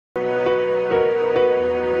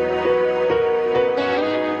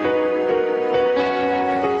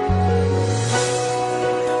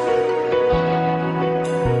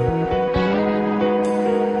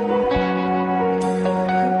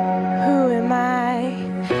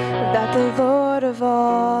that the Lord of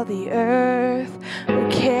all the earth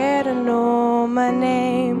would care to know my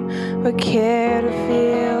name, would care to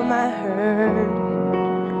feel my hurt.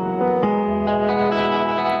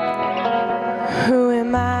 Who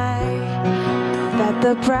am I that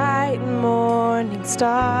the bright morning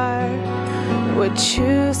star would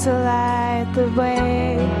choose to light the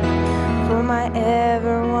way for my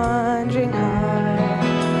ever-wandering heart?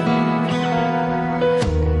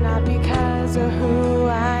 Not because of who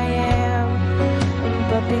I am,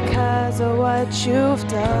 but because of what you've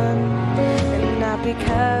done. And not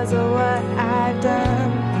because of what I've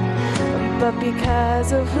done, but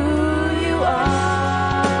because of who you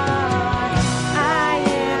are. I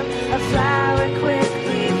am a flower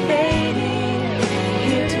quickly fading,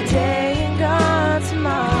 here today and gone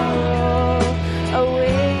tomorrow, a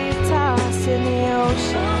wave tossed in the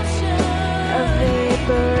ocean, a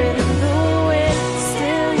vapor in the wind.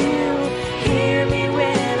 Still you hear me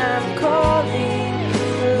when I'm calling,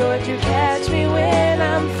 Lord, you catch me when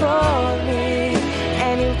I'm falling,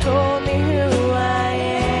 and you told me who I am.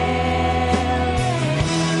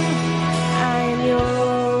 I am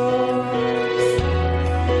yours,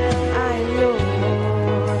 I am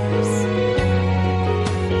yours.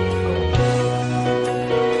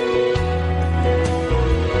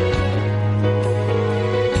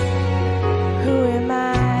 Who am I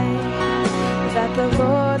that the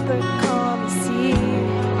Lord, the calm sea,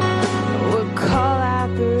 would call out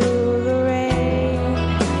through the rain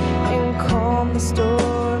and calm the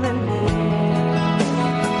storm in me?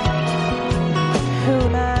 Who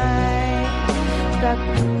am I that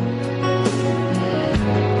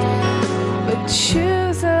would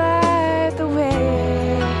choose to light the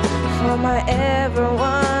way for my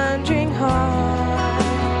ever-wandering heart?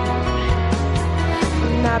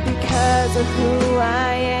 Not because of who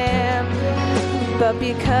I am, but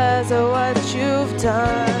because of what you've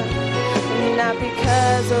done. Not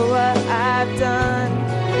because of what I've done,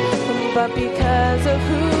 but because of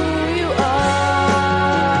who you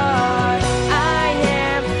are. I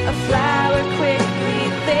am a flower quickly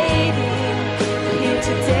fading, here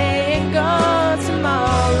today and gone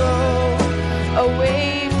tomorrow, a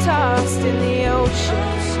wave tossed in the ocean,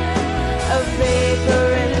 a vapor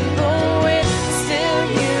in the wind. Still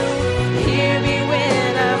you hear me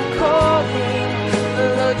when I'm calling,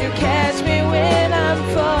 Lord, you catch me when I'm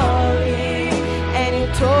falling, and you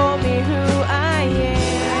told me who I am.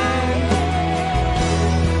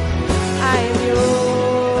 I am yours.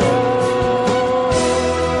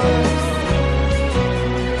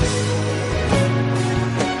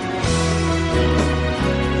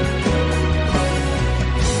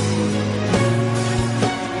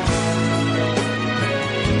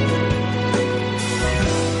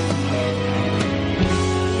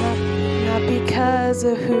 Not because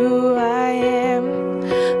of who I am,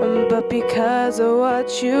 but because of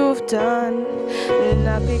what you've done.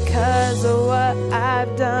 Not because of what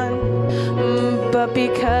I've done, but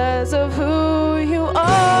because of who you are.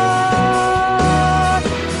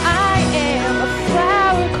 I am a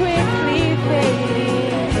flower quickly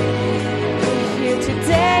fading, here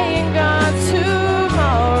today and gone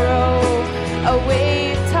tomorrow, a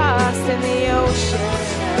wave tossed in the ocean,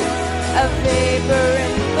 a vapor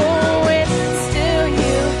in the wind. Still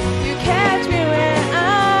you catch me when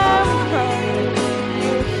I'm crying,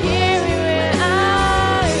 you hear me when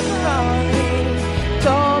I'm calling,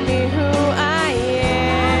 told me who I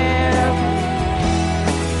am.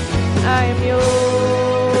 I am yours,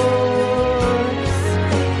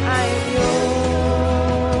 I am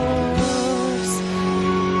yours,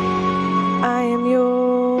 I am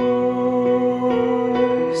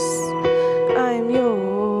yours, I am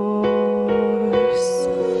yours.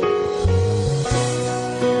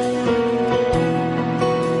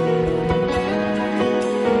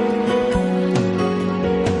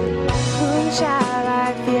 Whom shall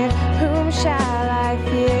I fear? Whom shall I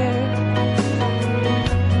fear?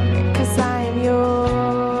 'Cause I am yours.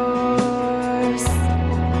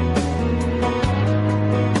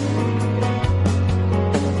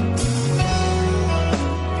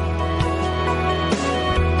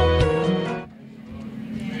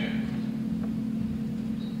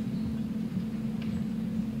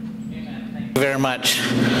 Thank you very much.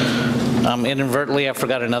 Inadvertently, I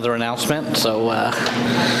forgot another announcement. So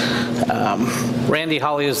Randy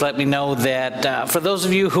Holly has let me know that for those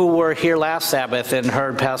of you who were here last Sabbath and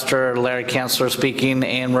heard Pastor Larry Kanzler speaking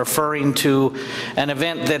and referring to an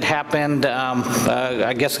event that happened,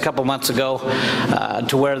 I guess a couple months ago,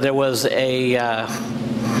 to where there was a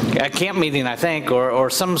a camp meeting, I think, or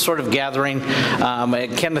some sort of gathering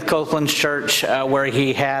at Kenneth Copeland's church where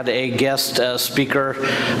he had a guest speaker,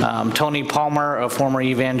 Tony Palmer, a former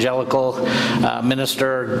evangelical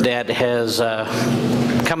minister that has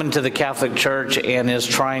come into the Catholic Church and is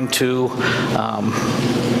trying to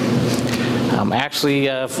actually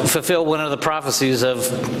fulfill one of the prophecies of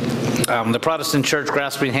the Protestant church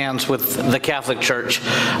grasping hands with the Catholic Church.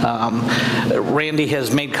 Randy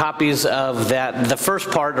has made copies of that, the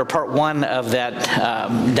first part, or part one of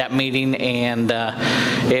that meeting, and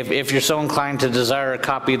if you're so inclined to desire a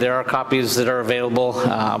copy, there are copies that are available.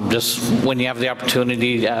 Just when you have the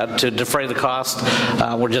opportunity to defray the cost,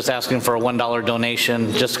 we're just asking for a $1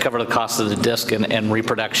 donation just to cover the cost of the disc and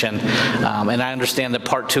reproduction. And I understand that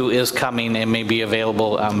part two is coming and may be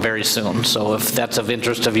available very soon. So if that's of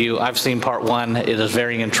interest of you, I've seen part one. It is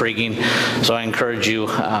very intriguing, so I encourage you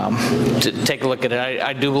to take a look at it.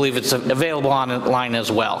 I do believe it's available online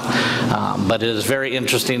as well, but it is very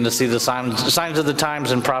interesting to see the signs of the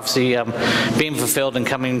times and prophecy being fulfilled and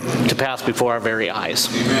coming to pass before our very eyes.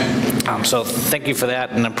 So thank you for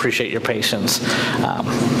that, and appreciate your patience.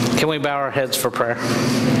 Can we bow our heads for prayer?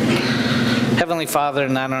 Heavenly Father,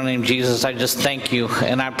 in thy name, Jesus, I just thank you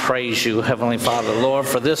and I praise you, Heavenly Father, Lord,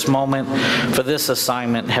 for this moment, for this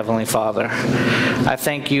assignment, Heavenly Father. I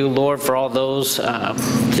thank you, Lord, for all those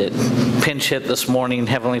that pinch hit this morning,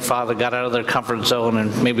 Heavenly Father, got out of their comfort zone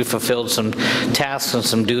and maybe fulfilled some tasks and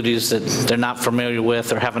some duties that they're not familiar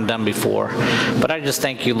with or haven't done before. But I just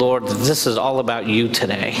thank you, Lord, that this is all about you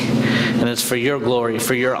today, and it's for your glory,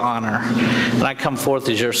 for your honor. And I come forth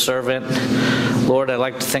as your servant. Lord, I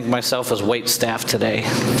like to think myself as wait staff today,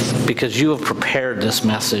 because you have prepared this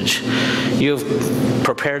message. You have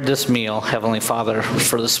prepared this meal, Heavenly Father,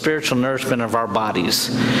 for the spiritual nourishment of our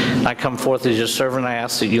bodies. I come forth as your servant. I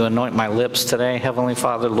ask that you anoint my lips today, Heavenly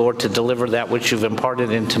Father, Lord, to deliver that which you've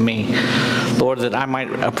imparted into me. Lord, that I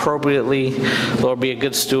might appropriately, Lord, be a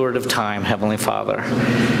good steward of time, Heavenly Father.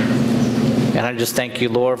 And I just thank you,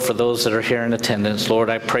 Lord, for those that are here in attendance. Lord,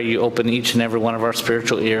 I pray you open each and every one of our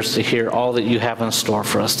spiritual ears to hear all that you have in store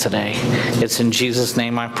for us today. It's in Jesus'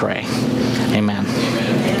 name I pray. Amen.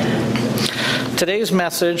 Today's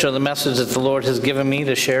message, or the message that the Lord has given me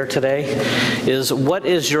to share today, is what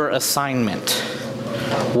is your assignment?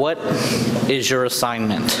 What is your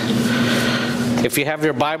assignment? If you have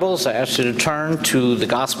your Bibles, I ask you to turn to the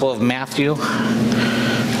Gospel of Matthew.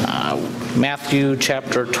 Matthew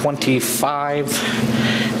chapter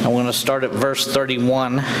 25. I'm going to start at verse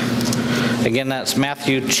 31. Again, that's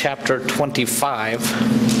Matthew chapter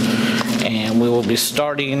 25. And we will be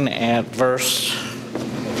starting at verse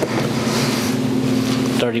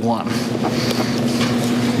 31.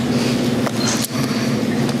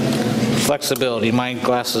 Flexibility. My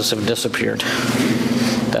glasses have disappeared.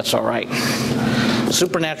 That's all right.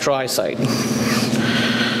 Supernatural eyesight.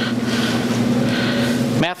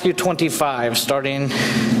 Matthew 25, starting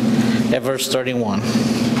at verse 31.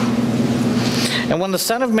 And when the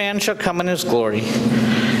Son of Man shall come in his glory,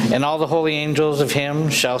 and all the holy angels of him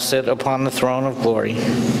shall sit upon the throne of glory,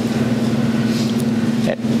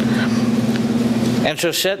 and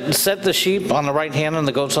shall set the sheep on the right hand and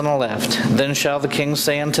the goats on the left, then shall the King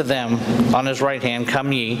say unto them on his right hand,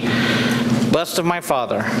 Come ye, blessed of my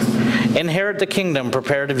Father, inherit the kingdom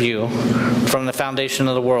prepared of you from the foundation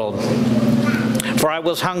of the world. For I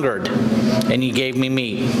was hungered, and you gave me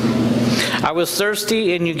meat. I was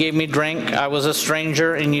thirsty, and you gave me drink. I was a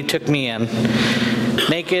stranger, and you took me in.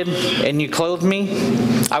 Naked, and you clothed me.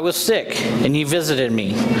 I was sick, and you visited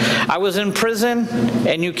me. I was in prison,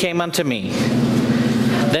 and you came unto me.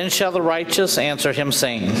 Then shall the righteous answer him,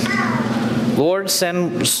 saying, Lord,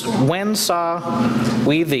 when saw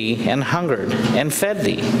we thee and hungered, and fed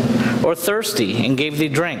thee, or thirsty, and gave thee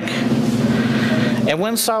drink? And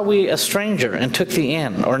when saw we a stranger, and took thee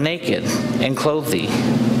in, or naked, and clothed thee?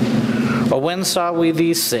 Or when saw we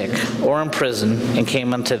thee sick, or in prison, and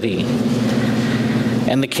came unto thee?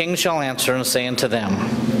 And the King shall answer and say unto them,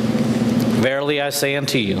 Verily I say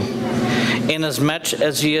unto you, inasmuch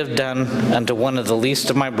as ye have done unto one of the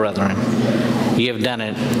least of my brethren, ye have done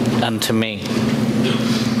it unto me.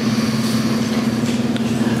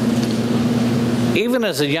 Even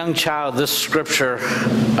as a young child, this scripture,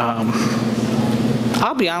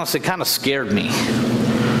 I'll be honest, it kind of scared me.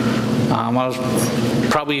 I was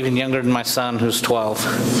probably even younger than my son, who's 12.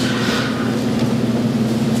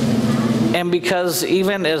 And because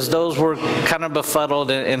even as those were kind of befuddled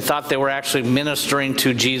and thought they were actually ministering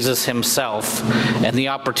to Jesus himself and the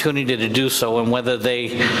opportunity to do so, and whether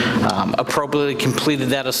they appropriately completed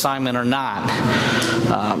that assignment or not,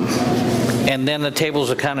 And then the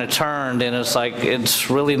tables are kind of turned, and it's like, it's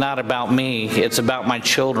really not about me. It's about my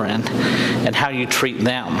children and how you treat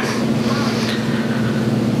them.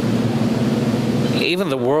 Even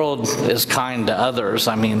the world is kind to others.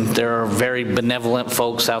 I mean, there are very benevolent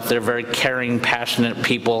folks out there, very caring, passionate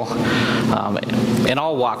people in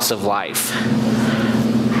all walks of life.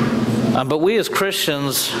 But we as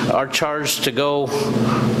Christians are charged to go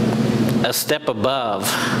a step above,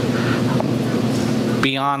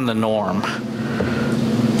 beyond the norm.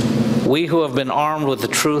 We who have been armed with the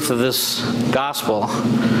truth of this gospel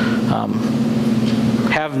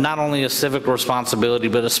have not only a civic responsibility,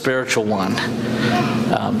 but a spiritual one,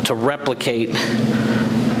 to replicate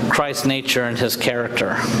Christ's nature and his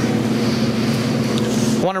character.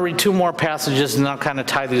 I want to read two more passages, and I'll kind of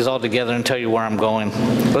tie these all together and tell you where I'm going.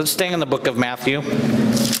 Let's stay in the book of Matthew,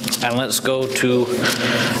 and let's go to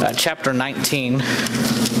chapter 19.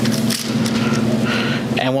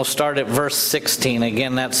 And we'll start at verse 16.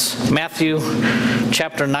 Again, that's Matthew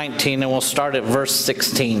chapter 19, and we'll start at verse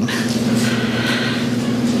 16.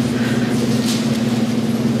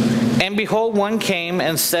 And behold, one came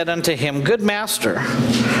and said unto him, Good master,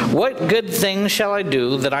 what good thing shall I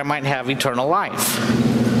do that I might have eternal life?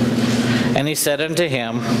 And he said unto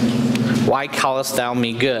him, Why callest thou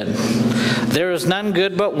me good? There is none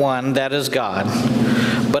good but one, that is God.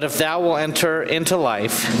 But if thou wilt enter into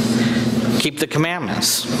life, keep the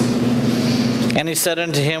commandments. And he said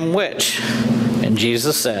unto him, Which? And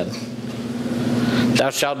Jesus said, Thou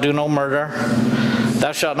shalt do no murder.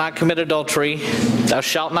 Thou shalt not commit adultery. Thou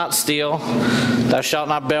shalt not steal. Thou shalt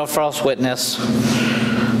not bear false witness.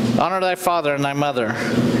 Honor thy father and thy mother,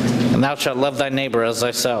 and thou shalt love thy neighbor as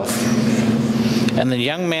thyself. And the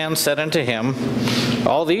young man said unto him,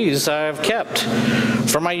 All these I have kept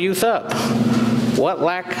from my youth up. What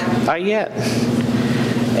lack I yet?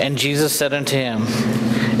 And Jesus said unto him,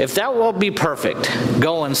 If thou wilt be perfect,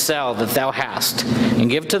 go and sell that thou hast, and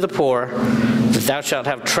give to the poor, that thou shalt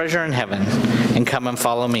have treasure in heaven, and come and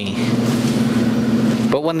follow me.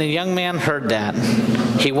 But when the young man heard that,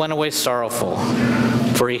 he went away sorrowful,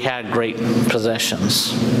 for he had great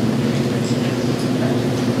possessions.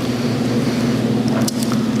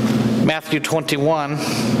 Matthew 21,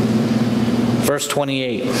 verse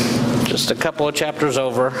 28. Just a couple of chapters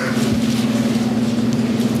over.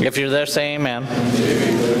 If you're there, say amen.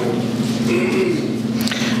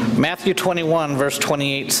 Matthew 21, verse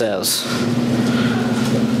 28 says,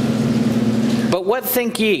 But what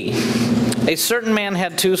think ye? A certain man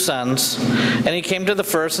had 2 sons, and he came to the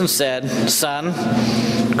first and said, Son,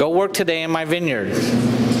 go work today in my vineyard.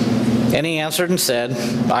 And he answered and said,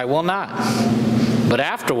 I will not. But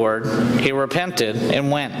afterward he repented and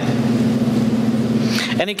went.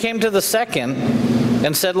 And he came to the second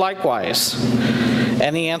and said likewise.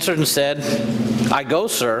 And he answered and said, I go,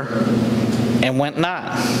 sir, and went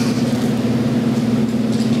not.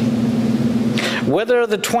 Whither of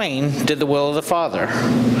the twain did the will of the Father?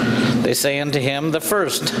 They say unto him, the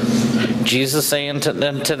first. Jesus saying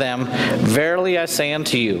unto them, Verily I say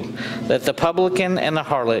unto you, that the publican and the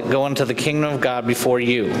harlot go into the kingdom of God before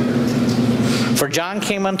you. For John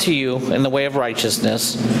came unto you in the way of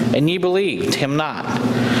righteousness, and ye believed him not.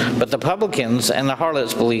 But the publicans and the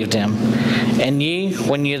harlots believed him. And ye,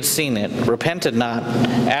 when ye had seen it, repented not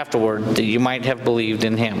afterward, that you might have believed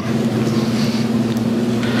in him.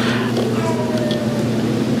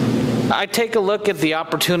 I take a look at the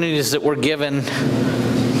opportunities that were given,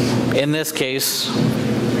 in this case,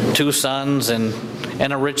 2 sons and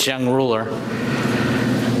a rich young ruler.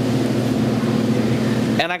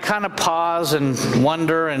 And I kind of pause and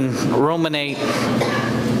wonder and ruminate,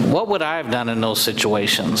 what would I have done in those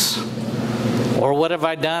situations? Or what have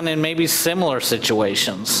I done in maybe similar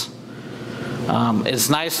situations? It's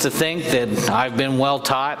nice to think that I've been well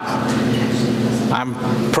taught. I'm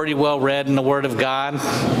pretty well read in the Word of God.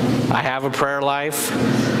 I have a prayer life.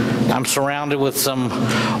 I'm surrounded with some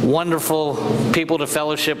wonderful people to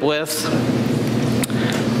fellowship with.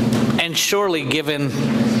 And surely, given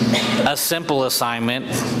a simple assignment,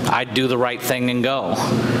 I'd do the right thing and go.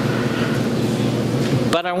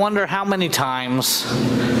 But I wonder how many times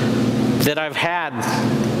that I've had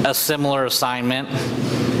a similar assignment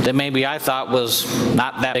that maybe I thought was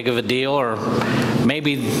not that big of a deal, or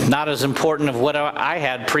maybe not as important of what I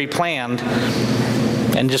had pre-planned,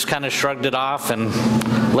 and just kind of shrugged it off and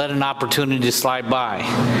let an opportunity slide by.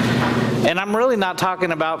 And I'm really not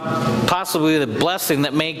talking about possibly the blessing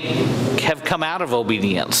that may have come out of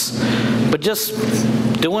obedience, but just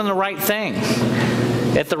doing the right thing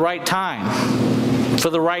at the right time,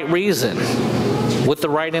 for the right reason, with the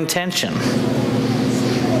right intention.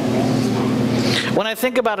 When I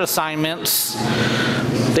think about assignments,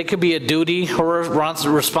 They could be a duty or a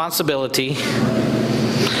responsibility,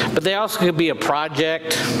 but they also could be a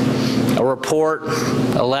project, a report,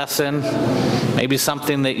 a lesson, maybe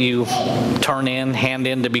something that you hand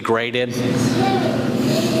in to be graded.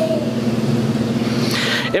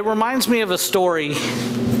 It reminds me of a story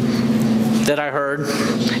that I heard,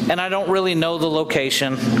 and I don't really know the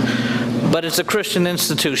location, but it's a Christian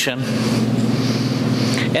institution.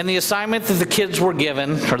 And the assignment that the kids were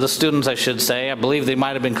given, or the students I should say, I believe they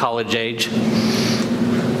might have been college age,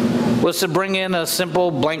 was to bring in a simple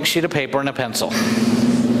blank sheet of paper and a pencil.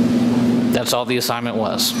 That's all the assignment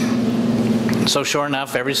was. So sure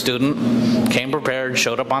enough, every student came prepared,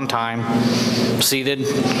 showed up on time, seated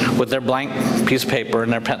with their blank piece of paper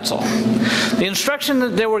and their pencil. The instruction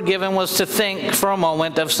that they were given was to think for a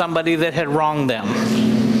moment of somebody that had wronged them,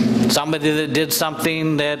 somebody that did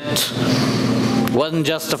something that wasn't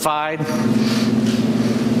justified.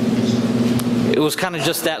 It was kind of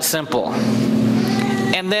just that simple.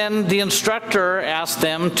 And then the instructor asked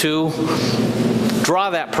them to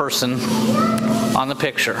draw that person on the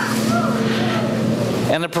picture.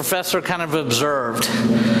 And the professor kind of observed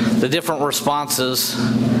the different responses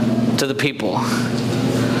to the people.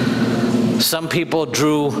 Some people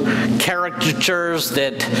drew caricatures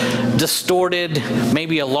that distorted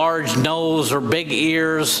maybe a large nose or big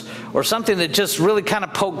ears or something that just really kind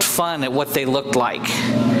of poked fun at what they looked like.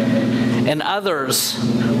 And others,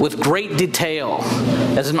 with great detail,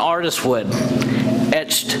 as an artist would,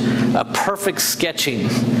 etched a perfect sketching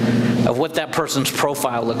of what that person's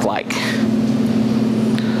profile looked like.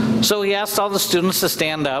 So he asked all the students to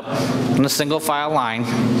stand up in a single file line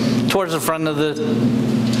towards the front of the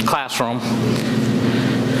classroom,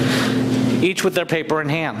 each with their paper in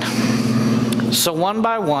hand. So one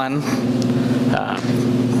by one,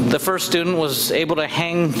 the first student was able to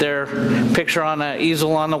hang their picture on an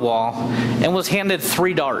easel on the wall and was handed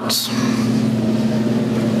 3 darts.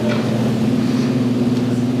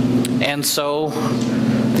 And so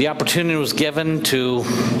the opportunity was given to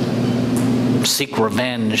seek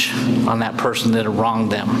revenge on that person that had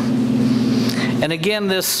wronged them. And again,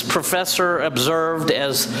 this professor observed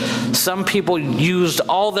as some people used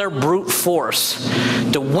all their brute force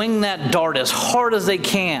to wing that dart as hard as they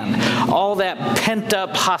can. All that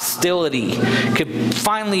pent-up hostility could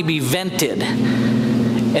finally be vented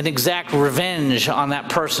and exact revenge on that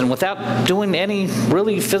person without doing any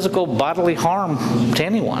really physical bodily harm to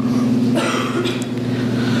anyone.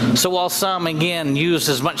 So while some, again, used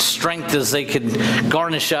as much strength as they could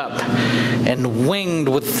garnish up and winged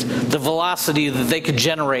with the velocity that they could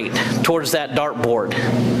generate towards that dartboard,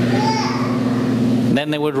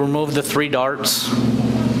 then they would remove the 3 darts,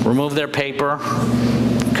 remove their paper,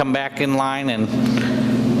 come back in line and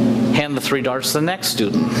hand the 3 darts to the next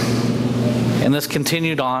student. And this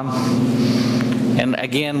continued on. And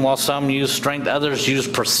again, while some used strength, others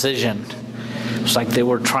used precision. It's like they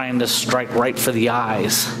were trying to strike right for the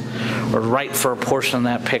eyes or right for a portion of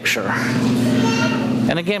that picture.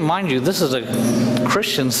 And again, mind you, this is a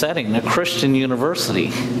Christian setting, a Christian university.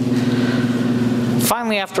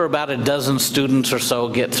 Finally, after about a dozen students or so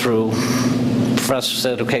get through, the professor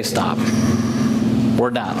said, "Okay, stop. We're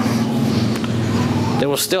done." There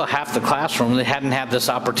was still half the classroom that hadn't had this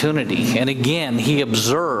opportunity. And again, he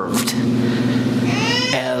observed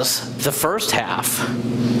as the first half,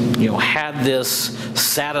 had this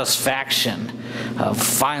satisfaction of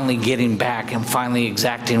finally getting back and finally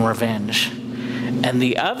exacting revenge. And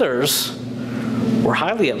the others were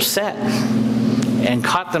highly upset and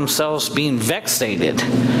caught themselves being vexated.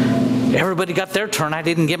 Everybody got their turn, I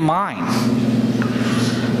didn't get mine.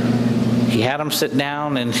 He had them sit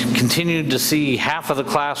down and continued to see half of the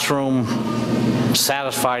classroom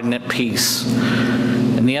satisfied and at peace.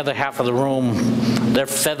 And the other half of the room, their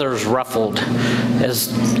feathers ruffled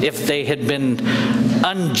as if they had been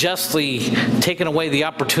unjustly taken away the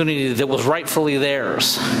opportunity that was rightfully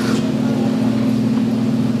theirs.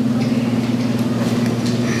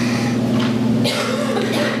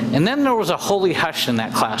 And then there was a holy hush in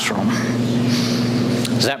that classroom.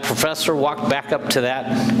 As that professor walked back up to that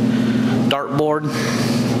dartboard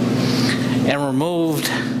and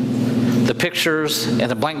removed the pictures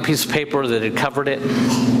and the blank piece of paper that had covered it.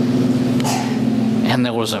 And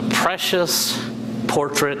there was a precious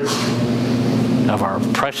portrait of our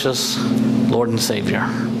precious Lord and Savior,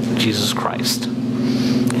 Jesus Christ.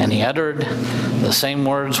 And he uttered the same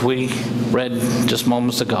words we read just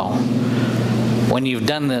moments ago. "When you've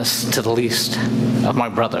done this to the least of my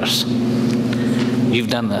brothers, you've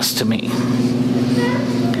done this to me."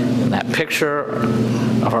 And that picture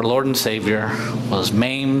of our Lord and Savior was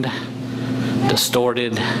maimed,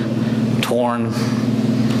 distorted, torn,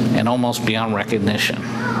 and almost beyond recognition.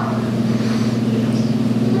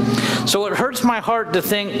 So it hurts my heart to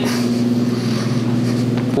think,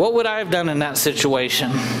 what would I have done in that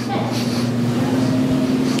situation?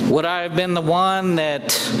 Would I have been the one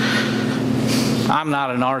that, I'm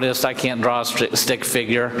not an artist, I can't draw a stick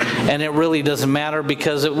figure, and it really doesn't matter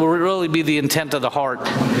because it will really be the intent of the heart.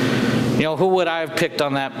 You know, who would I have picked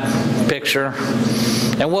on that picture?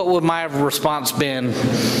 And what would my response been?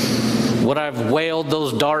 Would I have wailed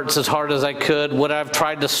those darts as hard as I could? Would I have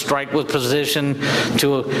tried to strike with precision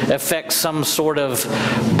to affect some sort of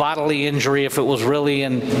bodily injury if it was really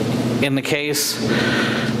in the case?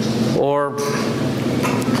 Or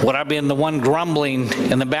would I be the one grumbling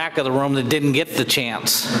in the back of the room that didn't get the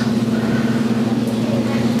chance?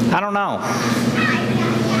 I don't know.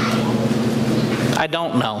 I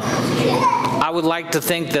don't know. I would like to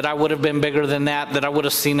think that I would have been bigger than that I would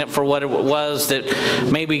have seen it for what it was, that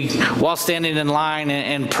maybe while standing in line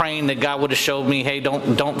and praying that God would have showed me, hey,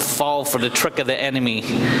 don't fall for the trick of the enemy.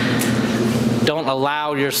 Don't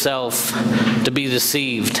allow yourself to be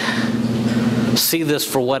deceived. See this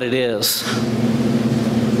for what it is.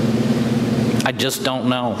 I just don't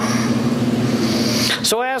know.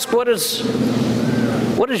 So I ask, what is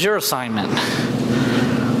your assignment?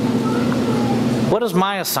 What is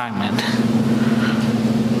my assignment?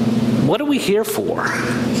 What are we here for?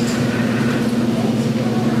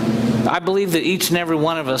 I believe that each and every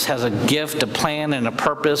one of us has a gift, a plan, and a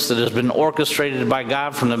purpose that has been orchestrated by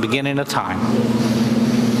God from the beginning of time.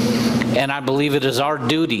 And I believe it is our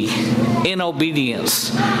duty, in obedience,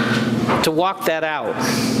 to walk that out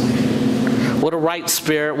with a right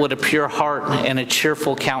spirit, with a pure heart, and a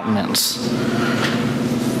cheerful countenance.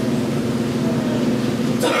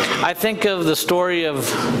 I think of the story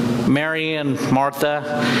of Mary and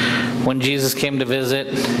Martha when Jesus came to visit,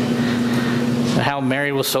 and how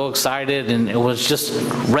Mary was so excited and it was just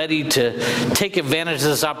ready to take advantage of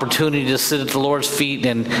this opportunity to sit at the Lord's feet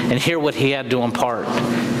and hear what he had to impart.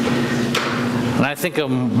 And I think of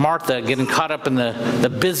Martha getting caught up in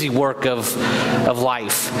the busy work of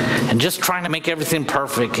life and just trying to make everything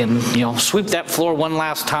perfect and, you know, sweep that floor one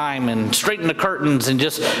last time and straighten the curtains and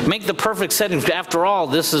just make the perfect setting. After all,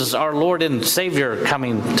 this is our Lord and Savior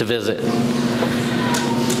coming to visit.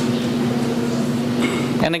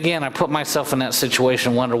 And again, I put myself in that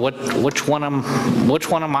situation and wonder, which one am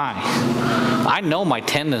I? I know my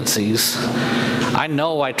tendencies. I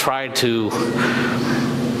know I try to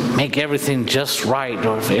make everything just right,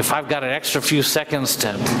 or if I've got an extra few seconds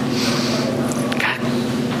to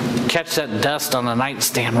catch that dust on the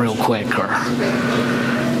nightstand real quick, or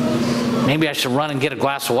maybe I should run and get a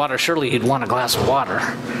glass of water. Surely he'd want a glass of water.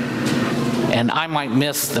 And I might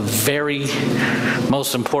miss the very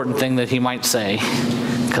most important thing that he might say,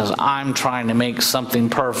 because I'm trying to make something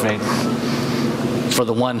perfect for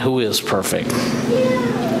the one who is perfect.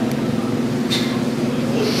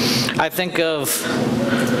 I think of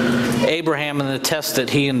Abraham and the test that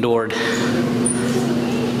he endured.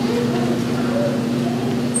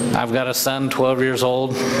 I've got a son, 12 years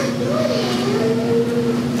old.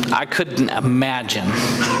 I couldn't imagine.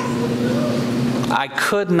 I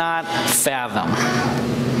could not fathom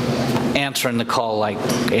answering the call like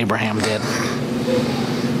Abraham did.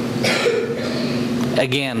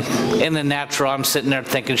 Again, in the natural, I'm sitting there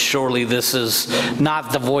thinking, surely this is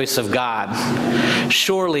not the voice of God.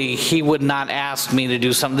 Surely he would not ask me to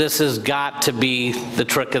do something. This has got to be the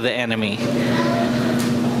trick of the enemy.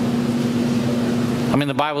 I mean,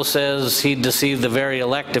 the Bible says he'd deceive the very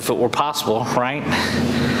elect if it were possible, right?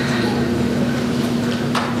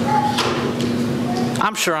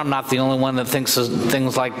 I'm sure I'm not the only one that thinks of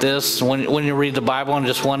things like this. When you read the Bible and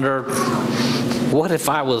just wonder, what if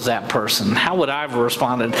I was that person? How would I have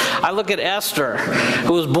responded? I look at Esther,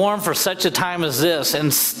 who was born for such a time as this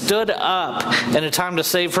and stood up in a time to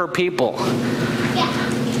save her people.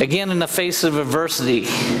 Again, in the face of adversity.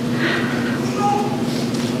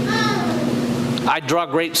 I draw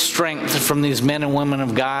great strength from these men and women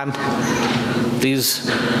of God,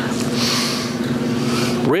 these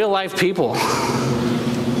real life people.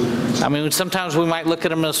 I mean, sometimes we might look at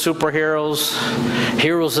them as superheroes,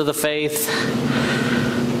 heroes of the faith.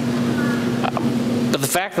 But the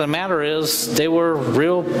fact of the matter is, they were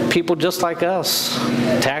real people just like us.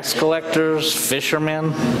 Tax collectors,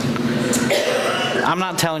 fishermen. I'm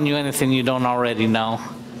not telling you anything you don't already know.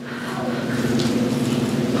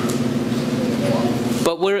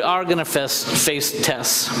 But we are going to face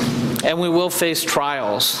tests, and we will face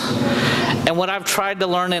trials. And what I've tried to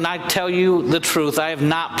learn, and I tell you the truth, I have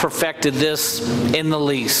not perfected this in the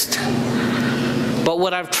least. But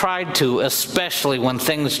what I've tried to, especially when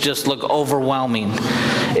things just look overwhelming,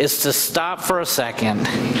 is to stop for a second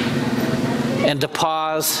and to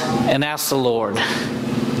pause and ask the Lord,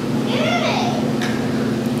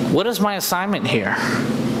 what is my assignment here?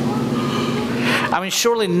 I mean,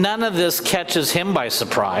 surely none of this catches him by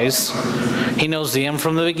surprise. He knows the end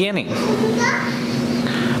from the beginning.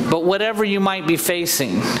 But whatever you might be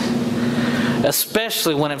facing,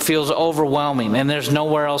 especially when it feels overwhelming and there's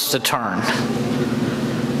nowhere else to turn,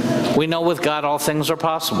 we know with God all things are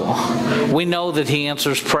possible. We know that he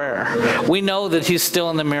answers prayer. We know that he's still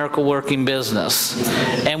in the miracle-working business.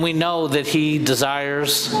 And we know that he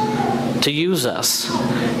desires to use us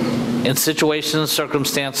in situations and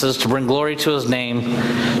circumstances to bring glory to his name,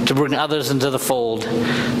 to bring others into the fold,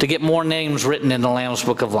 to get more names written in the Lamb's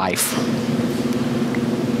Book of Life.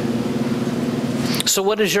 So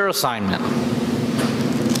what is your assignment?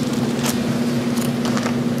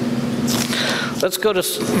 Let's go to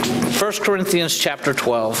 1 Corinthians chapter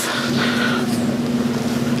 12.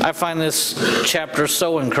 I find this chapter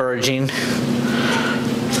so encouraging,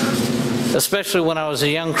 especially when I was a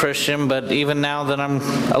young Christian, but even now that I'm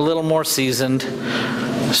a little more seasoned,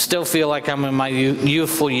 still feel like I'm in my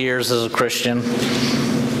youthful years as a Christian.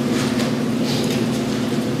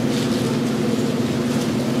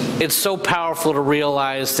 It's so powerful to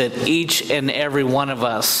realize that each and every one of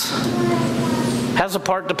us has a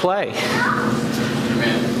part to play.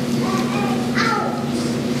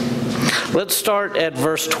 Let's start at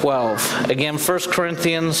verse 12. Again, 1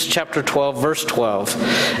 Corinthians chapter 12, verse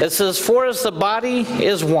 12. It says, "For as the body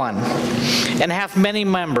is one, and hath many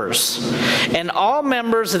members, and all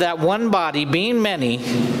members of that one body, being many,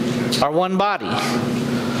 are one body,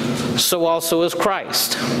 so also is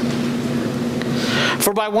Christ.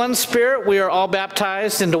 For by one Spirit we are all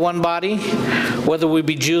baptized into one body, whether we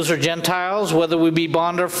be Jews or Gentiles, whether we be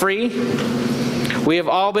bond or free, we have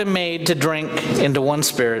all been made to drink into one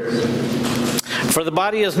Spirit. For the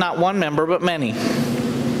body is not one member, but many.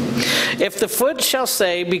 If the foot shall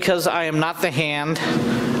say, because I am not the hand,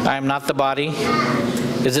 I am not the body,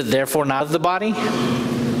 is it therefore not of the body?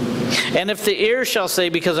 And if the ear shall say,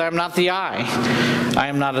 because I am not the eye, I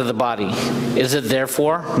am not of the body, is it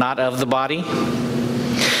therefore not of the body?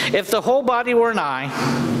 If the whole body were an eye,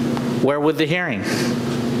 where would the hearing?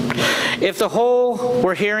 If the whole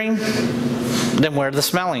were hearing, then where the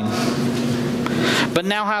smelling? But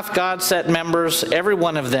now hath God set members, every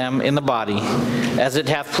one of them, in the body, as it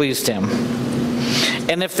hath pleased him.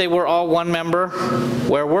 And if they were all one member,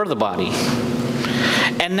 where were the body?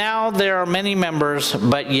 And now there are many members,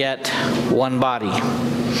 but yet one body.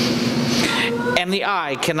 And the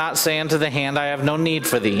eye cannot say unto the hand, I have no need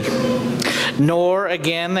for thee, nor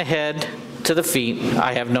again the head to the feet,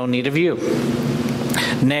 I have no need of you.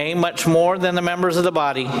 Nay, much more than the members of the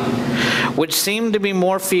body, which seem to be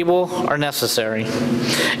more feeble, are necessary.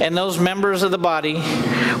 And those members of the body,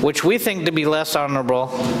 which we think to be less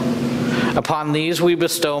honorable, upon these we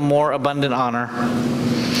bestow more abundant honor.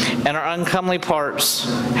 And our uncomely parts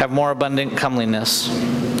have more abundant comeliness.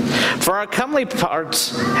 For our comely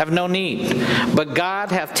parts have no need, but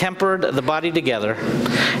God hath tempered the body together,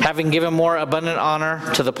 having given more abundant honor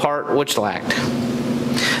to the part which lacked,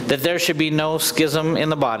 that there should be no schism in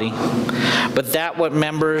the body, but that what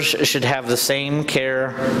members should have the same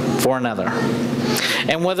care for another.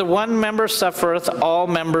 And whether one member suffereth, all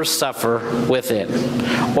members suffer with it,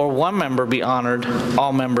 or one member be honored,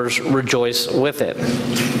 all members rejoice with it.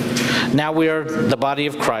 Now we are the body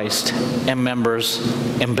of Christ, and members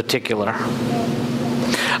in particular."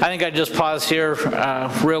 I think I just pause here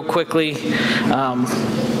real quickly.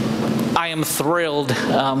 I am thrilled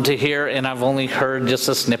to hear, and I've only heard just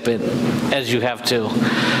a snippet, as you have too.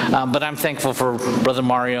 But I'm thankful for Brother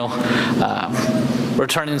Mario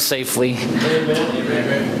returning safely.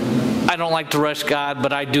 Amen. I don't like to rush God,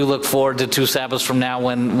 but I do look forward to 2 Sabbaths from now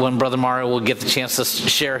when Brother Mario will get the chance to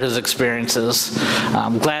share his experiences.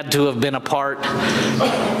 I'm glad to have been a part,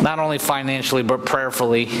 not only financially, but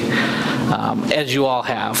prayerfully, as you all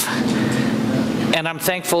have. And I'm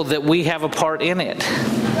thankful that we have a part in it.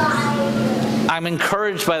 I'm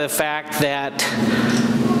encouraged by the fact that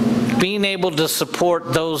being able to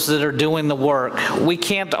support those that are doing the work, we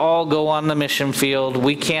can't all go on the mission field.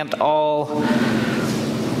 We can't all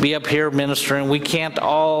be up here ministering. We can't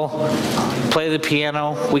all play the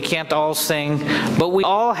piano. We can't all sing. But we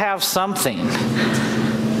all have something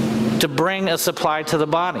to bring a supply to the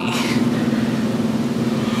body.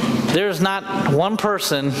 There's not one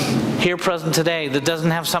person here present today that doesn't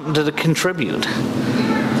have something to contribute.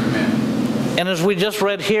 And as we just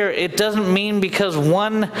read here, it doesn't mean because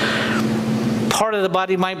one part of the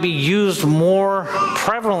body might be used more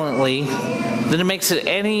prevalently, then it makes it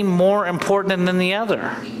any more important than the other.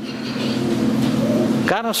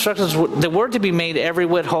 God instructs us that we're to be made every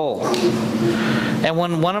whit whole. And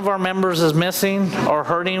when one of our members is missing or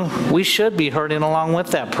hurting, we should be hurting along with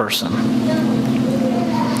that person.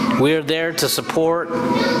 We are there to support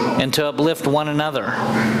and to uplift one another.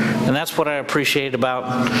 And that's what I appreciate about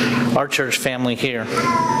our church family here.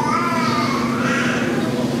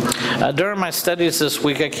 During my studies this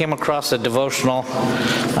week, I came across a devotional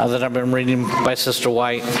that I've been reading by Sister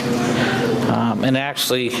White. And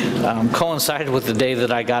actually coincided with the day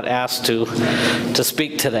that I got asked to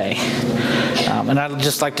speak today. And I'd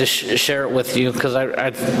just like to share it with you because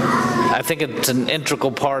I think it's an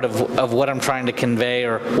integral part of what I'm trying to convey,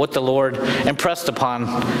 or what the Lord impressed upon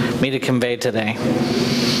me to convey today.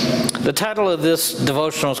 The title of this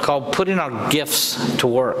devotional is called Putting Our Gifts to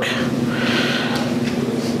Work.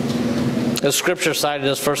 The scripture cited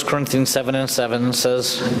is 1 Corinthians 7:7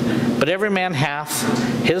 says, "But every man hath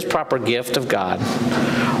his proper gift of God,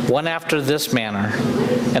 one after this manner,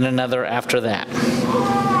 and another after that."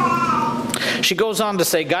 She goes on to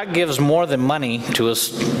say, God gives more than money to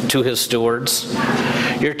his stewards.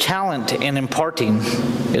 Your talent in imparting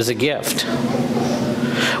is a gift.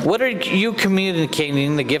 What are you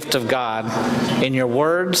communicating the gift of God in your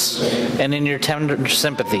words and in your tender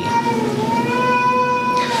sympathy?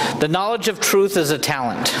 The knowledge of truth is a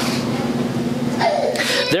talent.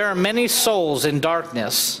 There are many souls in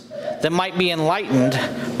darkness that might be enlightened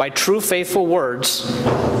by true faithful words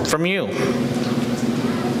from you.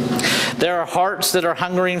 There are hearts that are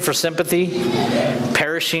hungering for sympathy,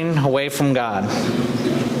 perishing away from God.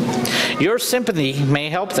 Your sympathy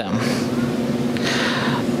may help them.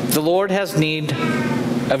 The Lord has need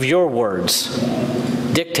of your words,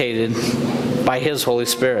 dictated by His Holy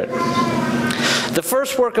Spirit. The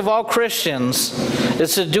first work of all Christians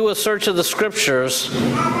is to do a search of the Scriptures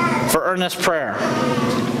for earnest prayer,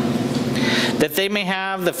 that they may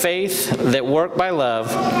have the faith that works by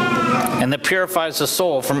love and that purifies the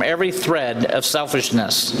soul from every thread of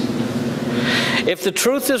selfishness. If the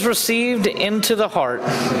truth is received into the heart,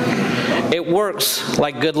 it works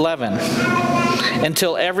like good leaven,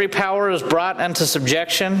 until every power is brought unto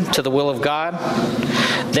subjection to the will of God.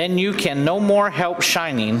 Then you can no more help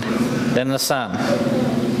shining than the sun.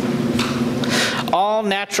 All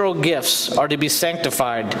natural gifts are to be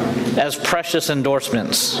sanctified as precious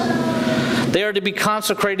endorsements. They are to be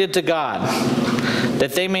consecrated to God,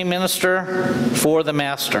 that they may minister for the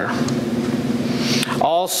Master.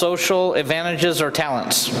 All social advantages are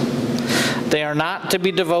talents. They are not to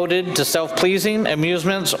be devoted to self-pleasing,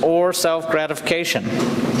 amusements, or self-gratification.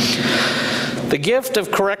 The gift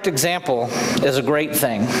of correct example is a great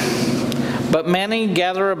thing, but many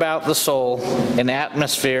gather about the soul an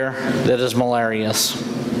atmosphere that is malarious.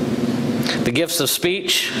 The gifts of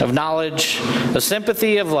speech, of knowledge, of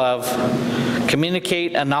sympathy, of love,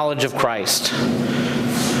 communicate a knowledge of Christ.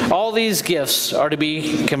 All these gifts are to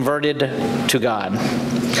be converted to God.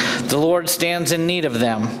 The Lord stands in need of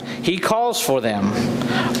them. He calls for them.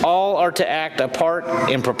 All are to act a part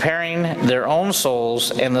in preparing their own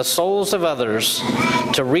souls and the souls of others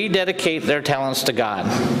to rededicate their talents to God.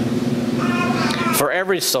 For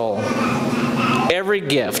every soul, every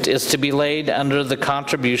gift is to be laid under the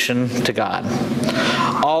contribution to God.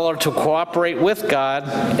 All are to cooperate with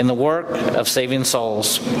God in the work of saving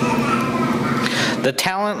souls. The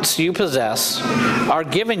talents you possess are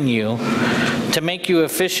given you to make you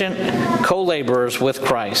efficient co-laborers with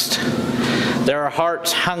Christ. There are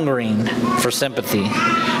hearts hungering for sympathy,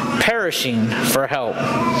 perishing for help,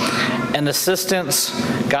 and assistance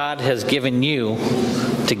God has given you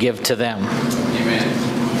to give to them. Amen.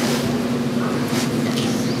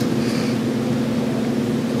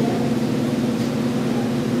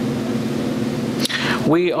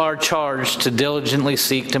 We are charged to diligently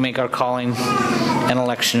seek to make our calling and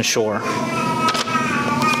election sure.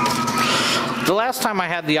 The last time I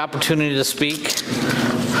had the opportunity to speak,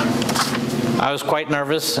 I was quite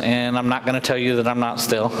nervous, and I'm not going to tell you that I'm not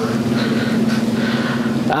still.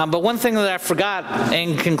 But one thing that I forgot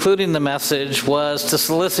in concluding the message was to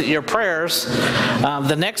solicit your prayers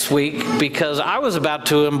the next week, because I was about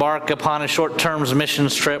to embark upon a short-term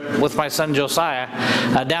missions trip with my son Josiah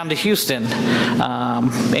down to Houston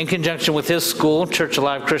in conjunction with his school, Church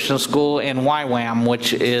Alive Christian School, and YWAM,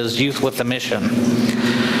 which is Youth with a Mission.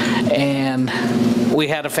 And we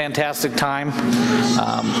had a fantastic time.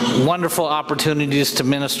 Wonderful opportunities to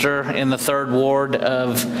minister in the 3rd Ward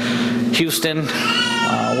of Houston,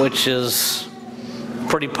 which is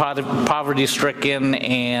pretty poverty-stricken,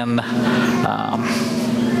 and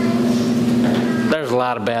there's there's a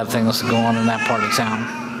lot of bad things that go on in that part of town.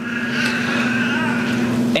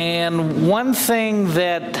 And one thing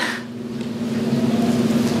that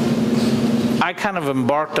I kind of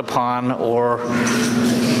embarked upon, or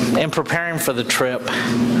in preparing for the trip,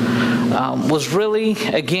 was really,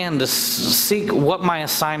 again, to seek what my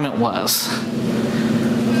assignment was.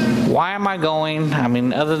 Why am I going? I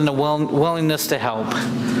mean, other than the willingness to help.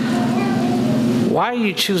 Why are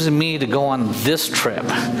you choosing me to go on this trip,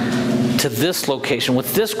 to this location,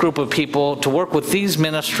 with this group of people, to work with these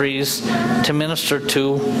ministries, to minister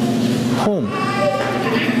to whom?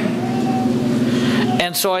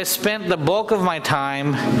 And so I spent the bulk of my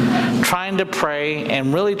time trying to pray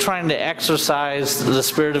and really trying to exercise the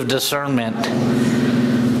spirit of discernment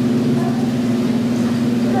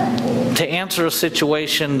to answer a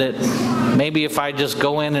situation that maybe if I just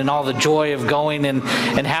go in and all the joy of going and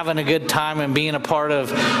having a good time and being a part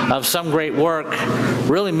of some great work,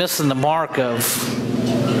 really missing the mark of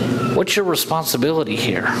what's your responsibility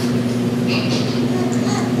here?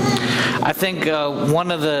 I think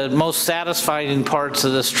one of the most satisfying parts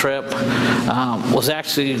of this trip was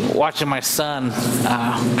actually watching my son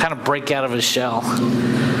kind of break out of his shell.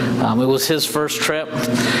 It was his first trip.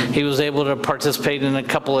 He was able to participate in a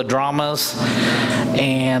couple of dramas,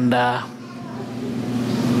 and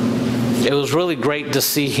it was really great to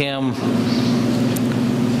see him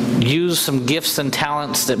use some gifts and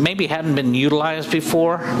talents that maybe hadn't been utilized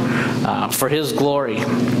before for his glory.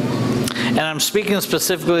 And I'm speaking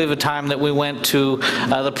specifically of a time that we went to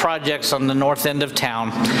the projects on the north end of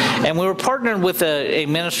town. And we were partnered with a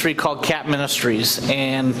ministry called CAT Ministries.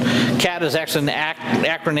 And CAT is actually an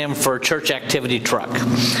acronym for Church Activity Truck.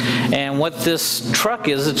 And what this truck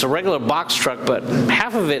is, it's a regular box truck, but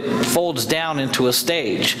half of it folds down into a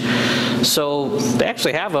stage. So they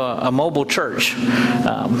actually have a mobile church.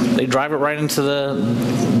 They drive it right into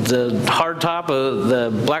the hard top,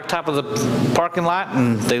 the black top of the parking lot,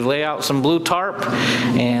 and they lay out some blue tarp,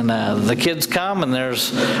 and the kids come, and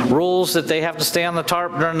there's rules that they have to stay on the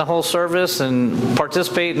tarp during the whole service and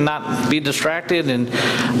participate and not be distracted. And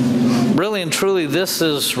really and truly, this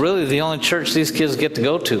is really the only church these kids get to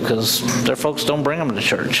go to, because their folks don't bring them to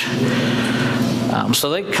church.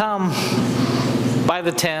 So they come by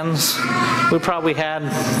the tens. We probably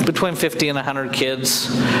had between 50 and 100 kids,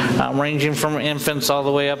 ranging from infants all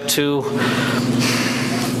the way up to,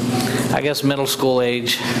 I guess, middle school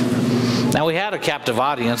age. Now, we had a captive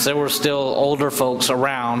audience. There were still older folks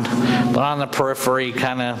around, but on the periphery,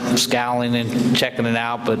 kind of scowling and checking it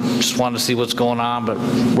out, but just wanted to see what's going on, but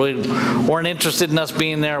really weren't interested in us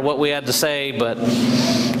being there, what we had to say, but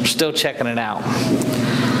still checking it out.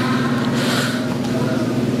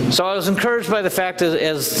 So I was encouraged by the fact that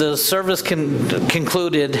as the service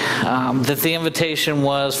concluded, that the invitation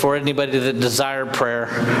was for anybody that desired prayer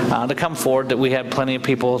to come forward, that we had plenty of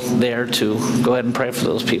people there to go ahead and pray for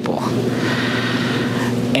those people.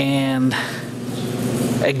 And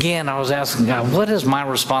again, I was asking God, what is my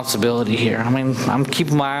responsibility here? I mean, I'm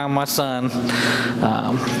keeping my eye on my son,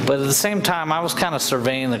 but at the same time, I was kind of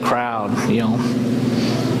surveying the crowd, you know.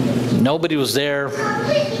 Nobody was there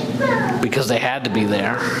because they had to be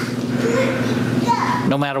there,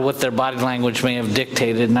 no matter what their body language may have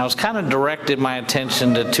dictated. And I was kind of directed my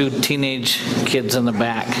attention to two teenage kids in the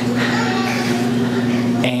back.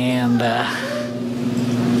 And I'm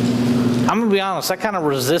going to be honest, I kind of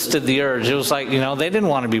resisted the urge. It was like, you know, they didn't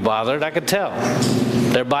want to be bothered. I could tell.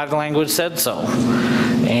 Their body language said so.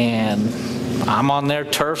 And I'm on their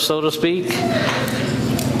turf, so to speak.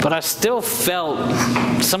 But I still felt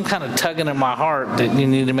some kind of tugging in my heart that you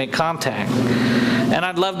need to make contact. And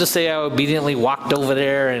I'd love to say I obediently walked over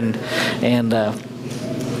there and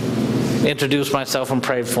introduced myself and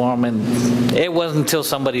prayed for him. And it wasn't until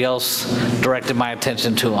somebody else directed my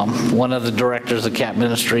attention to him. One of the directors of CAT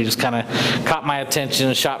Ministry just kind of caught my attention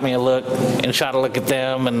and shot me a look and shot a look at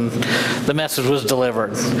them, and the message was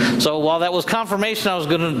delivered. So while that was confirmation I was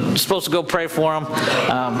supposed to go pray for him,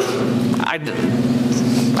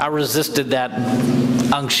 I resisted that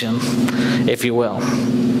unction, if you will.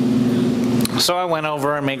 So I went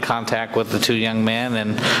over and made contact with the two young men,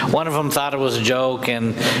 and one of them thought it was a joke,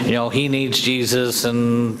 and, you know, he needs Jesus,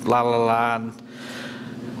 and la la la.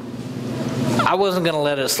 I wasn't going to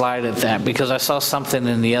let it slide at that, because I saw something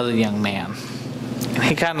in the other young man. And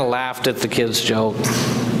he kind of laughed at the kid's joke.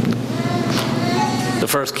 The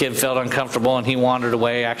first kid felt uncomfortable, and he wandered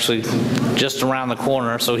away, actually just around the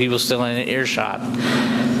corner, so he was still in earshot.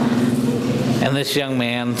 And this young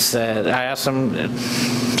man said, I asked him,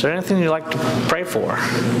 is there anything you'd like to pray for?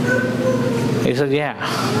 He said, yeah.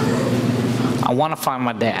 I want to find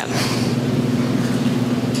my dad.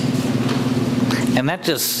 And that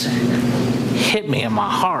just hit me in my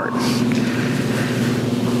heart.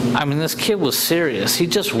 I mean, this kid was serious. He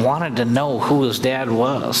just wanted to know who his dad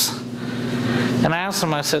was. And I asked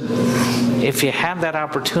him, I said, if you had that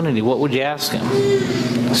opportunity, what would you ask him?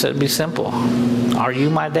 I said, it'd be simple. Are you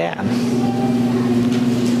my dad?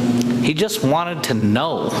 He just wanted to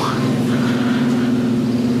know.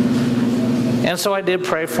 And so I did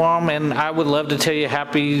pray for him, and I would love to tell you a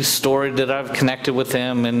happy story that I've connected with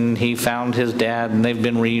him, and he found his dad, and they've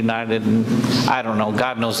been reunited, and I don't know,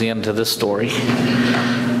 God knows the end to this story.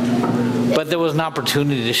 But there was an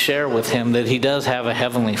opportunity to share with him that he does have a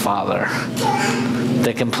heavenly Father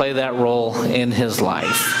that can play that role in his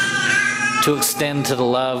life, to extend to the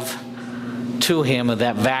love to him of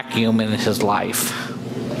that vacuum in his life.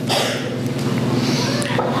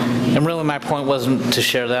 And really my point wasn't to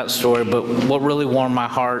share that story, but what really warmed my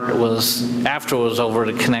heart was after it was over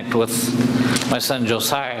to connect with my son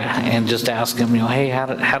Josiah and just ask him, hey, how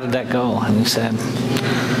did that go? And he said,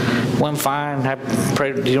 went fine. I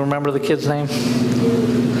prayed. Do you remember the kid's name?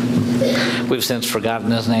 We've since forgotten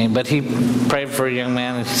his name, but he prayed for a young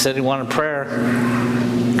man, and he said he wanted prayer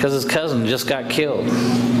because his cousin just got killed,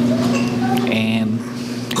 and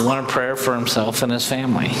he wanted prayer for himself and his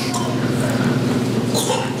family.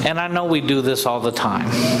 And I know we do this all the time.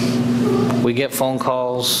 We get phone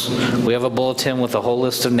calls. We have a bulletin with a whole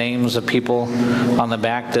list of names of people on the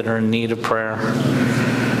back that are in need of prayer.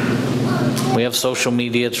 We have social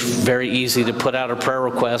media. It's very easy to put out a prayer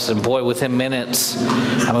request, and boy, within minutes,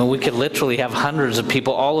 I mean, we could literally have hundreds of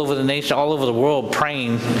people all over the nation, all over the world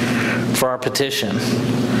praying for our petition.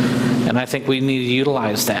 And I think we need to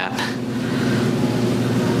utilize that.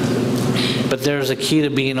 But there's a key to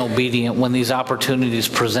being obedient when these opportunities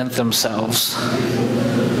present themselves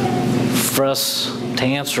for us to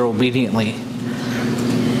answer obediently.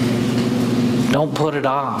 Don't put it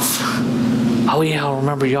off. Oh yeah, I'll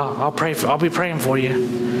remember you. I'll be praying for you.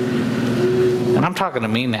 And I'm talking to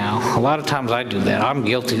me now. A lot of times I do that. I'm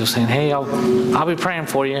guilty of saying, hey, I'll be praying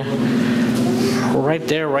for you. Right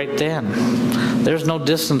there, right then. There's no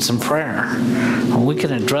distance in prayer. We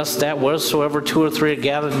can address that wheresoever two or three are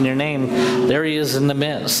gathered in your name, there he is in the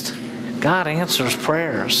midst. God answers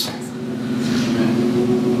prayers.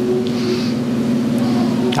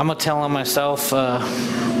 I'm going to tell on myself, I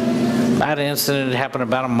had an incident that happened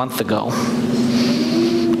about a month ago.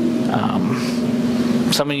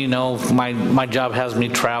 Some of you know my job has me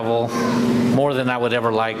travel more than I would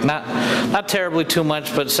ever like. Not terribly too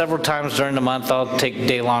much, but several times during the month I'll take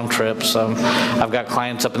day-long trips. I've got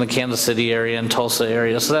clients up in the Kansas City area and Tulsa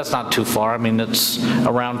area, so that's not too far. I mean, it's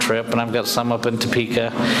a round trip, and I've got some up in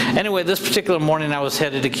Topeka. Anyway, this particular morning I was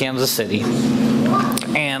headed to Kansas City.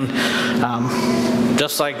 And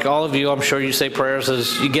just like all of you, I'm sure you say prayers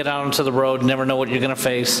as you get out onto the road, never know what you're going to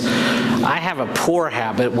face. I have a poor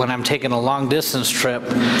habit when I'm taking a long distance trip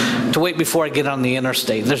to wait before I get on the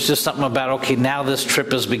interstate. There's just something about, okay, now this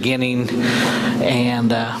trip is beginning,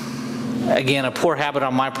 and again, a poor habit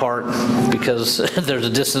on my part because there's a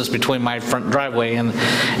distance between my front driveway and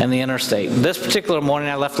the interstate. This particular morning,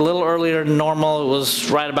 I left a little earlier than normal. It was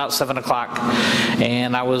right about 7 o'clock,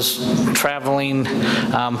 and I was traveling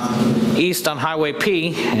east on Highway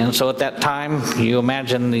P, and so at that time, you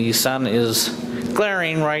imagine the sun is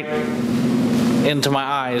glaring right into my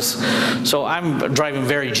eyes. So I'm driving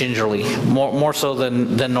very gingerly, more so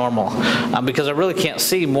than normal, because I really can't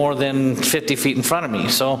see more than 50 feet in front of me.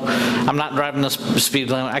 So I'm not driving the speed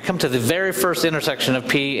limit. I come to the very first intersection of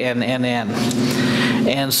P and N.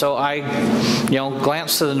 And so I,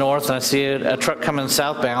 glance to the north, and I see a truck coming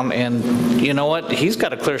southbound, and you know what? He's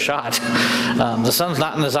got a clear shot. The sun's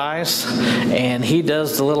not in his eyes, and he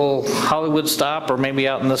does the little Hollywood stop, or maybe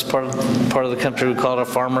out in this part of the country we call it a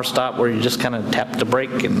farmer stop, where you just kind of tap the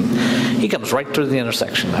brake, and he comes right through the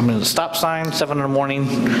intersection. I mean, the stop sign, 7 in the morning.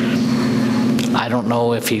 I don't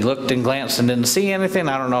know if he looked and glanced and didn't see anything.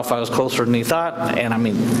 I don't know if I was closer than he thought. And I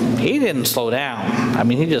mean, he didn't slow down. I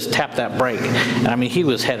mean, he just tapped that brake. And I mean, he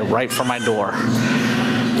was headed right for my door.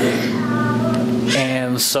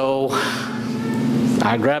 And so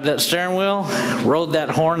I grabbed that steering wheel, rode that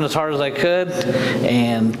horn as hard as I could,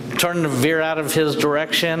 and turned the veer out of his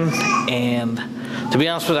direction. And to be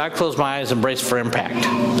honest with you, I closed my eyes and braced for impact.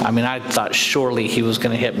 I mean, I thought surely he was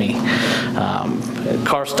going to hit me.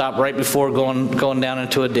 Car stopped right before going down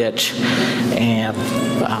into a ditch, and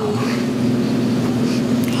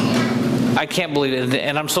I can't believe it,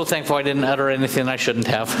 and I'm so thankful I didn't utter anything I shouldn't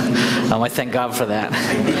have. I thank God for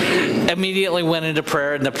that. Immediately went into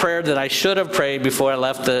prayer, and the prayer that I should have prayed before I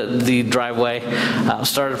left the driveway,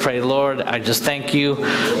 started to pray, Lord, I just thank you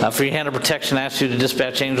for your hand of protection. I asked you to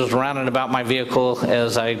dispatch angels around and about my vehicle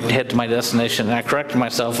as I head to my destination. And I corrected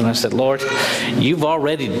myself, and I said, Lord, you've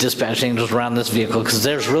already dispatched angels around this vehicle, because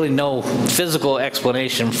there's really no physical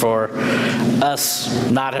explanation for us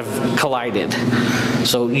not have collided.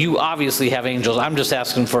 So you obviously have angels. I'm just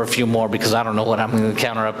asking for a few more, because I don't know what I'm going to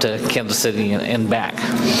encounter up to Kansas City and back.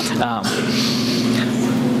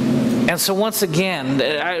 And so once again,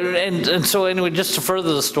 and so anyway, just to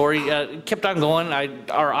further the story, kept on going.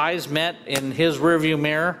 Our eyes met in his rearview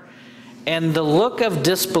mirror, and the look of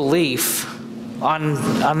disbelief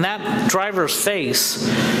on that driver's face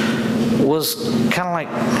was kind of like,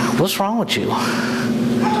 what's wrong with you?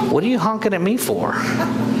 What are you honking at me for?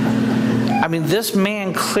 I mean, this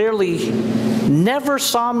man clearly never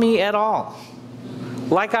saw me at all,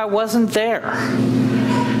 like I wasn't there.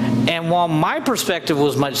 And while my perspective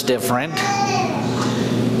was much different,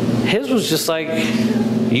 his was just like,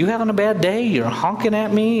 you having a bad day? You're honking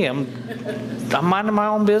at me? I'm minding my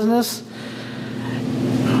own business?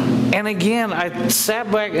 And again, I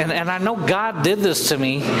sat back, and I know God did this to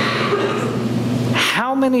me.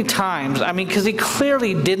 How many times, I mean, because he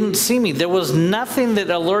clearly didn't see me. There was nothing that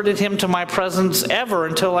alerted him to my presence ever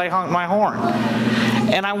until I honked my horn.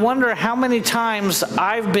 And I wonder how many times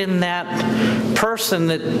I've been that person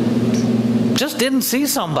that just didn't see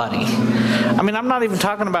somebody. I mean, I'm not even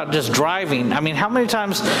talking about just driving. I mean, how many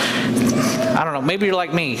times, I don't know, maybe you're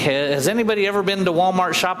like me. Has anybody ever been to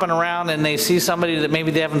Walmart shopping around and they see somebody that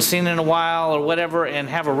maybe they haven't seen in a while or whatever, and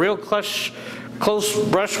have a real close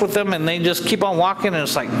brush with them, and they just keep on walking, and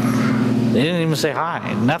it's like, they didn't even say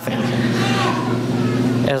hi, nothing.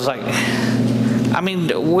 It's like, I mean,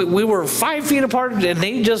 we were 5 feet apart, and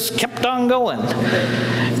they just kept on going.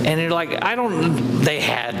 And you're like, they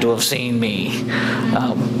had to have seen me.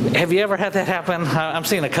 Have you ever had that happen? I'm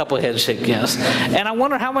seeing a couple of heads shake yes. And I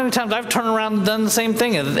wonder how many times I've turned around and done the same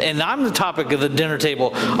thing. And I'm the topic of the dinner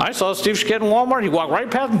table. I saw Steve Schkett in Walmart. He walked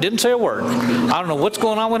right past and didn't say a word. I don't know what's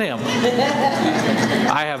going on with him.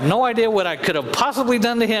 I have no idea what I could have possibly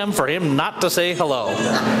done to him for him not to say hello.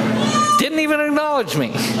 Didn't even acknowledge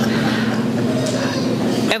me.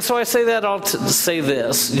 And so I say that all to say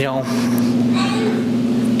this, you know,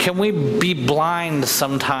 can we be blind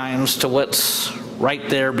sometimes to what's right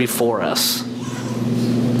there before us?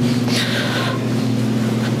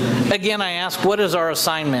 Again, I ask, what is our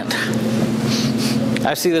assignment?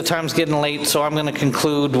 I see the time's getting late, so I'm going to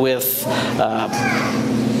conclude with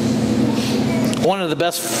one of the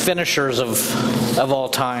best finishers of all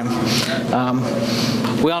time.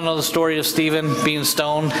 We all know the story of Stephen being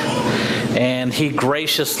stoned, and he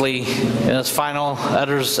graciously, in his final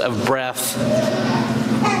utters of breath,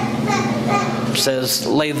 says,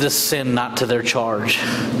 lay this sin not to their charge.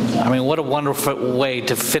 I mean, what a wonderful way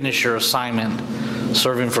to finish your assignment,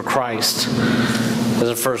 serving for Christ as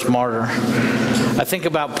a first martyr. I think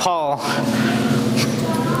about Paul.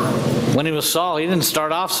 When he was Saul, he didn't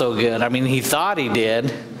start off so good. I mean, he thought he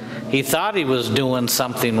did. He thought he was doing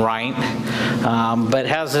something right, but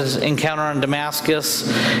has his encounter in Damascus,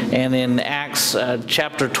 and in Acts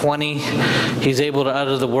chapter 20, he's able to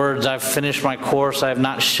utter the words, I've finished my course, I have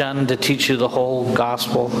not shunned to teach you the whole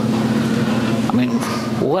gospel. I mean,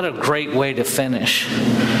 what a great way to finish.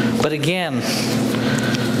 But again,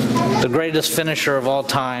 the greatest finisher of all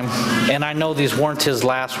time, and I know these weren't his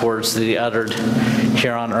last words that he uttered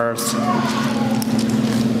here on earth.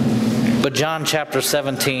 But John chapter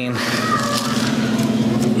 17,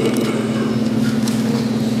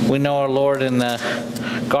 we know our Lord in the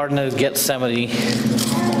Garden of Gethsemane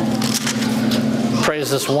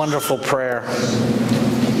prays this wonderful prayer.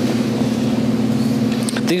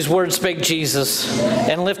 These words spake Jesus,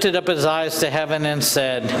 and lifted up his eyes to heaven and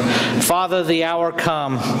said, Father, the hour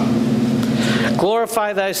come.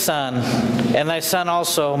 Glorify thy Son, and thy Son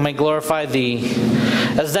also may glorify thee,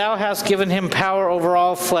 as thou hast given him power over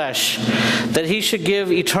all flesh, that he should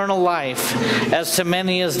give eternal life, as to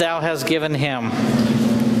many as thou hast given him.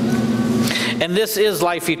 And this is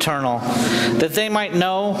life eternal, that they might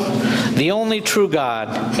know the only true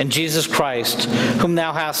God, and Jesus Christ, whom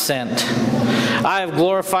thou hast sent. I have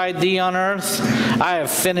glorified thee on earth. I have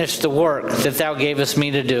finished the work that thou gavest me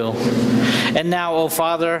to do. And now, O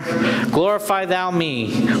Father, glorify thou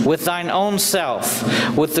me with thine own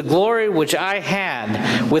self, with the glory which I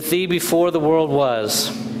had with thee before the world was.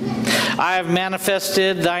 I have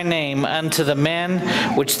manifested thy name unto the men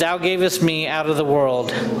which thou gavest me out of the world.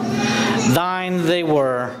 Thine they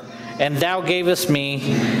were, and thou gavest me,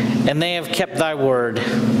 and they have kept thy word.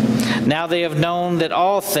 Now they have known that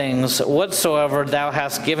all things whatsoever thou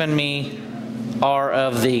hast given me are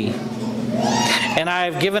of thee. And I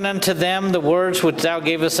have given unto them the words which thou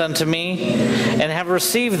gavest unto me, and have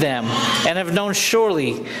received them, and have known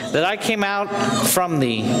surely that I came out from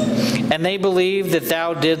thee, and they believe that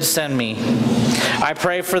thou didst send me. I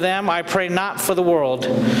pray for them, I pray not for the world,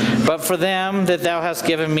 but for them that thou hast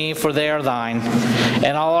given me, for they are thine,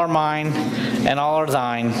 and all are mine, and all are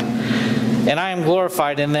thine, and I am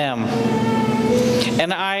glorified in them.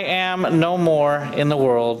 And I am no more in the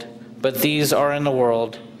world, but these are in the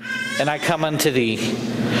world, and I come unto thee.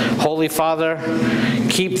 Holy Father,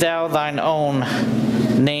 keep thou thine own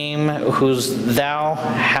name, whose thou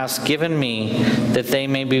hast given me, that they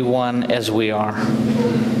may be one as we are.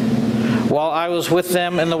 While I was with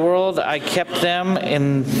them in the world, I kept them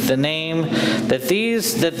in the name, that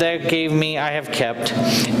these that thou gave me I have kept,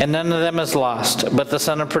 and none of them is lost, but the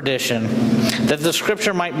son of perdition, that the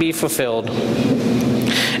scripture might be fulfilled.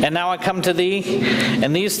 And now I come to thee,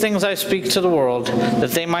 and these things I speak to the world,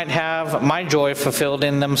 that they might have my joy fulfilled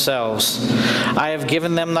in themselves. I have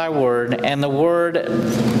given them thy word, and the world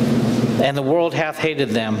hath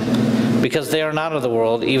hated them, because they are not of the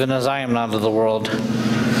world, even as I am not of the world.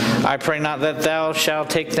 I pray not that thou shalt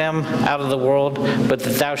take them out of the world, but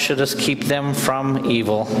that thou shouldest keep them from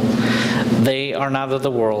evil. They are not of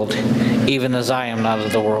the world, even as I am not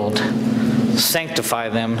of the world. Sanctify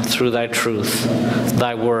them through thy truth.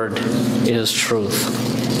 Thy word is truth.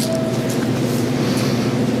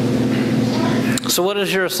 So what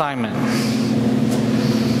is your assignment?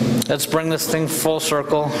 Let's bring this thing full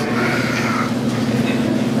circle.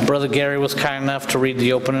 Brother Gary was kind enough to read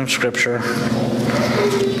the opening scripture.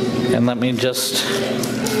 And let me just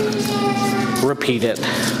repeat it.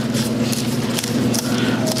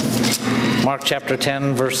 Mark chapter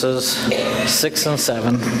 10, verses 6 and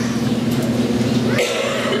 7.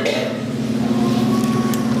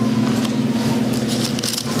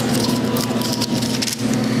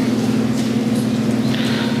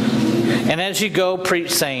 And as you go,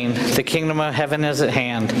 preach, saying, the kingdom of heaven is at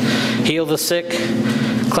hand. Heal the sick,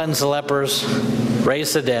 cleanse the lepers,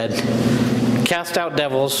 raise the dead, cast out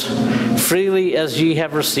devils. Freely as ye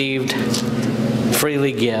have received,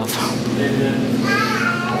 freely give.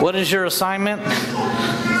 What is your assignment?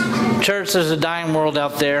 Church, there's a dying world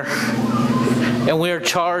out there, and we are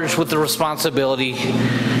charged with the responsibility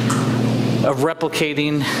of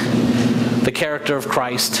replicating the character of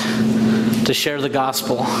Christ to share the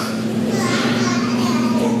gospel.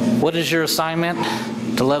 What is your assignment?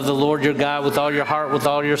 To love the Lord your God with all your heart, with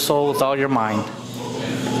all your soul, with all your mind.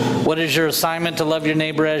 What is your assignment? To love your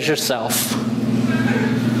neighbor as yourself.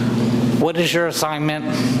 What is your assignment?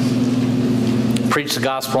 Preach the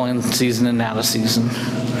gospel in season and out of season.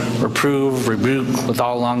 Reprove, rebuke with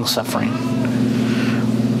all long suffering.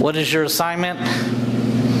 What is your assignment?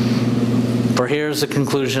 For here's the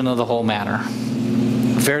conclusion of the whole matter.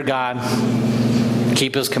 Fear God,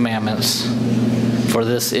 keep his commandments, for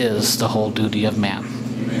this is the whole duty of man.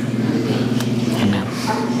 Amen.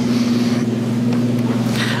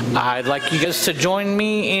 I'd like you guys to join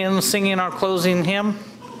me in singing our closing hymn.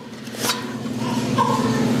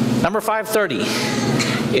 Number 530,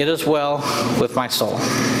 It Is Well With My Soul.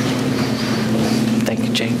 Thank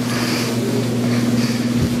you, Jake.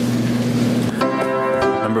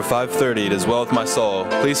 Number 530, It Is Well With My Soul.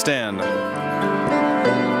 Please stand.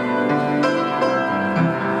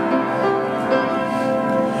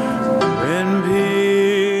 When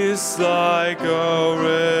peace like a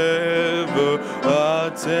river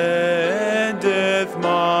attendeth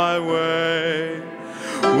my way,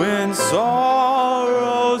 when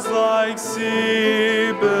sorrows like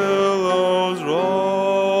sea billows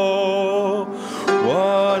roll,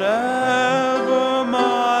 whatever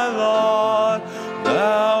my lot,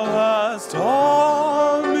 thou hast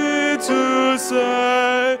taught me to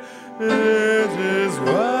say, it is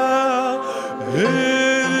well, it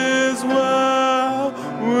is well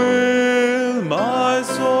with my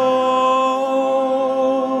soul.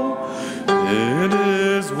 It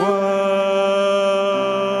is well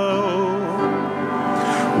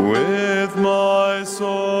with my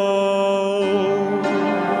soul.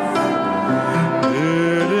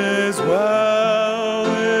 It is well,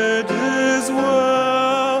 it is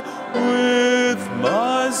well with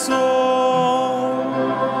my soul.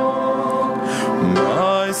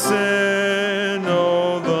 My sin,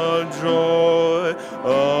 oh, the joy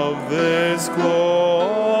of this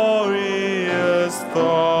glorious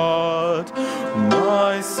thought.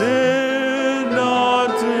 My sin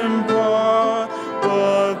not in part,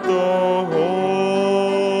 but the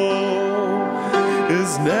whole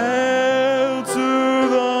is never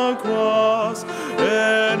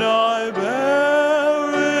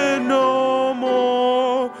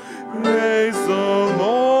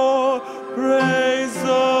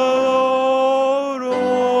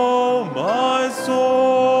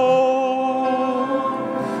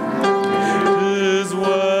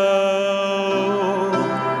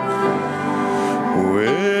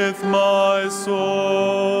with my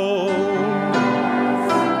soul.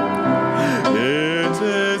 It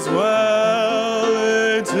is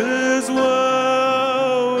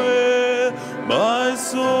well with my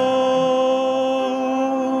soul.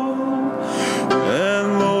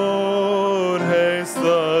 And Lord, haste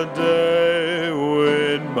the day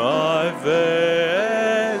when my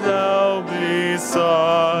faith I'll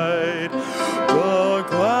beside the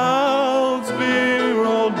clouds be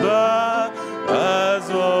rolled back as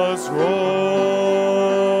a scroll.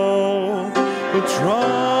 The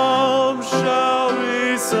trump shall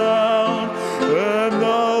resound, and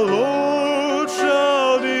the Lord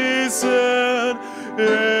shall descend.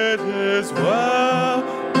 It is well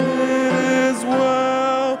with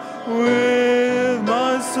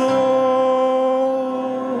my soul.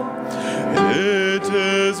 It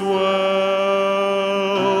is well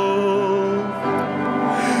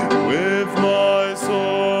with my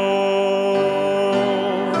soul.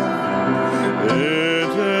 It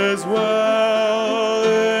is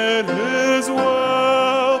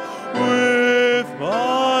well with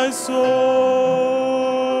my soul.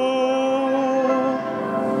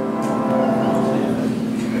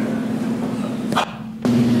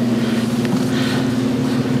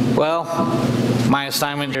 Well, my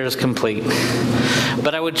assignment here is complete.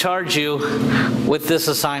 But I would charge you with this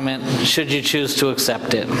assignment should you choose to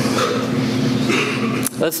accept it.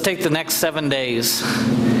 Let's take the next 7 days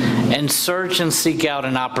and search and seek out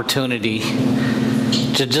an opportunity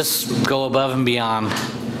to just go above and beyond.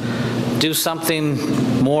 Do something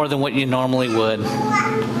more than what you normally would.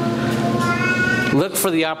 Look for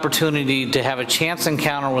the opportunity to have a chance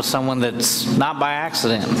encounter with someone that's not by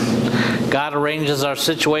accident. God arranges our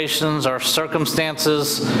situations, our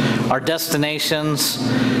circumstances, our destinations,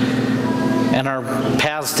 and our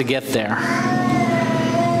paths to get there.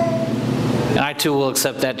 And I too will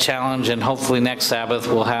accept that challenge, and hopefully next Sabbath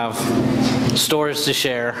we'll have stories to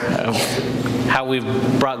share of how we've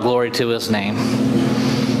brought glory to His name.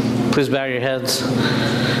 Please bow your heads.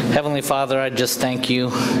 Heavenly Father, I just thank you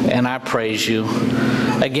and I praise you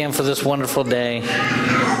again for this wonderful day.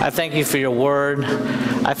 I thank you for your word.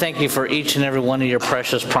 I thank you for each and every one of your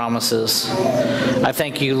precious promises. I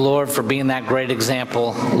thank you, Lord, for being that great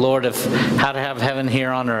example, Lord, of how to have heaven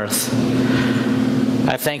here on earth.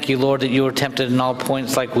 I thank you, Lord, that you were tempted in all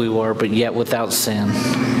points like we were, but yet without sin.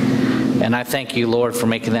 And I thank you, Lord, for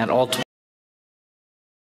making that ultimate